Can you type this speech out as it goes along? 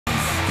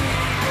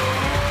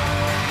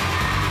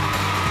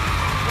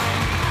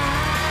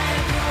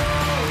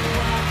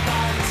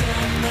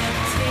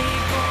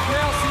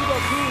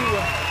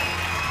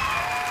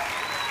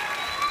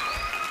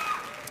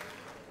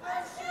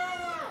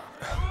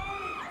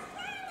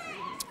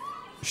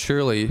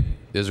Shirley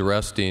is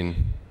resting.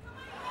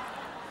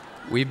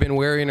 We've been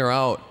wearing her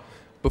out.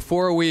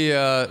 Before we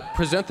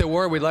present the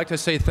award, we'd like to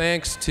say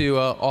thanks to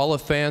all the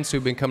fans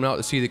who've been coming out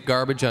to see the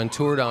Garbage on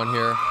tour down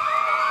here.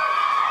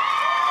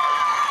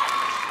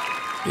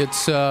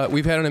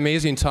 We've had an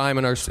amazing time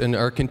and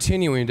are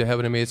continuing to have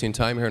an amazing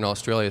time here in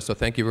Australia, so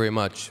thank you very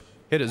much.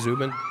 Hit it,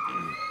 Zubin.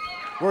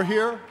 We're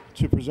here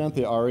to present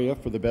the ARIA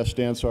for the Best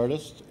Dance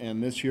Artist,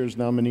 and this year's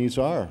nominees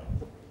are...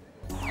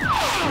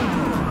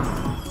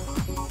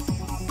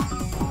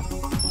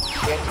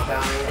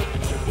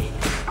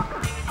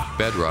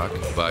 Bedrock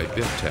by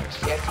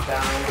Viftex.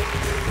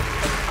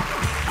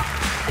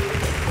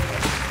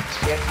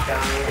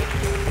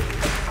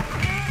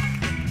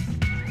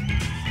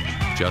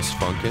 Just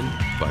Funkin'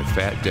 by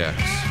Fat Dex.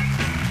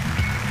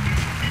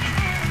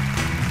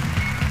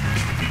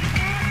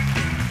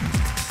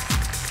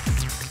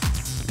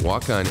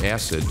 Walk on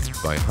Acid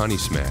by Honey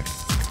Smack.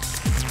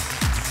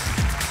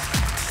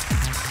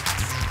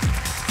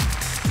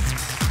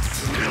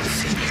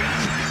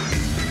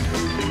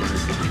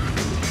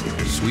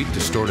 Sweet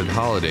Distorted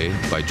Holiday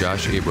by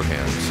Josh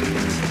Abrahams.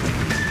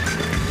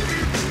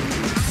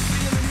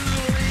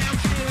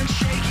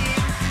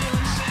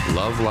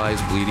 Love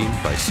Lies Bleeding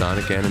by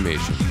Sonic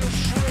Animation.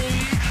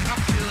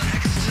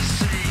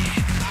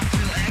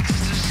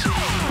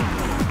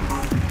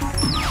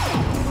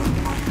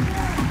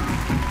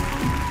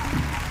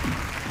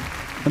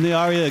 And the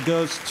ARIA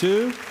goes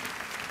to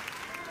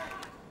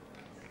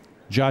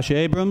Josh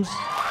Abrams.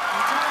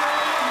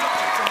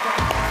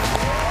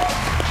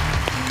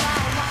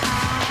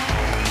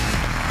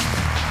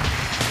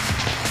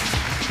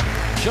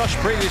 Josh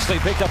previously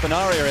picked up an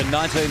ARIA in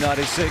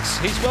 1996.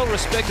 He's well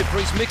respected for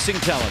his mixing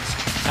talents,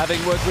 having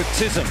worked with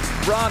Tism,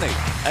 Rani,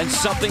 and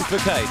Something for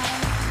Kate.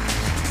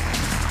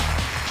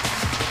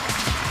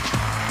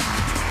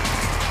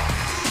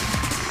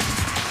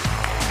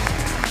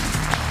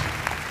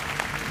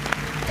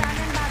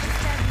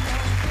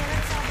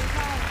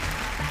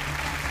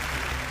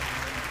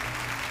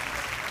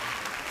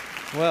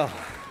 Well,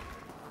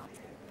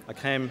 I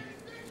came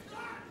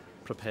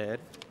prepared.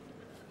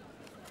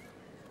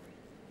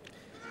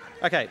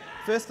 Okay,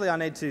 firstly I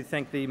need to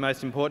thank the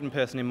most important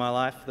person in my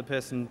life, the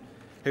person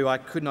who I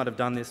could not have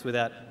done this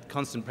without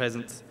constant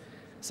presence.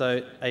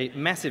 So a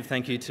massive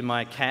thank you to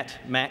my cat,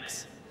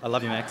 Max. I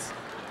love you, Max.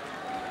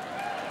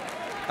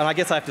 And I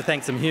guess I have to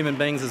thank some human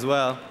beings as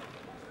well.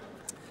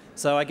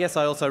 So I guess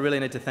I also really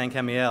need to thank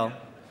Amiel,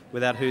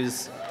 without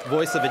whose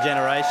voice of a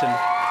generation,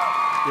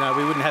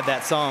 we wouldn't have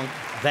that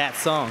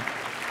song.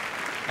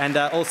 And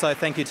also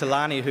thank you to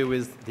Lani, who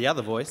is the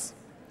other voice.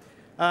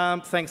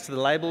 Thanks to the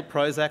label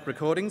Prozac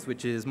Recordings,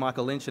 which is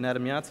Michael Lynch and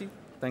Adam Yahtzee.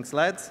 Thanks,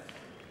 lads.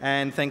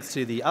 And thanks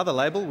to the other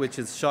label, which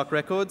is Shock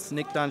Records,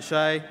 Nick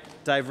Dunshay,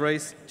 Dave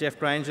Reese, Jeff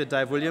Granger,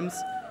 Dave Williams.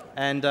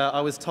 And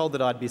I was told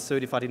that I'd be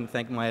sued if I didn't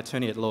thank my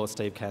attorney at law,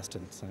 Steve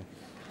Caston. So,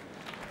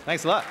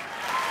 thanks a lot.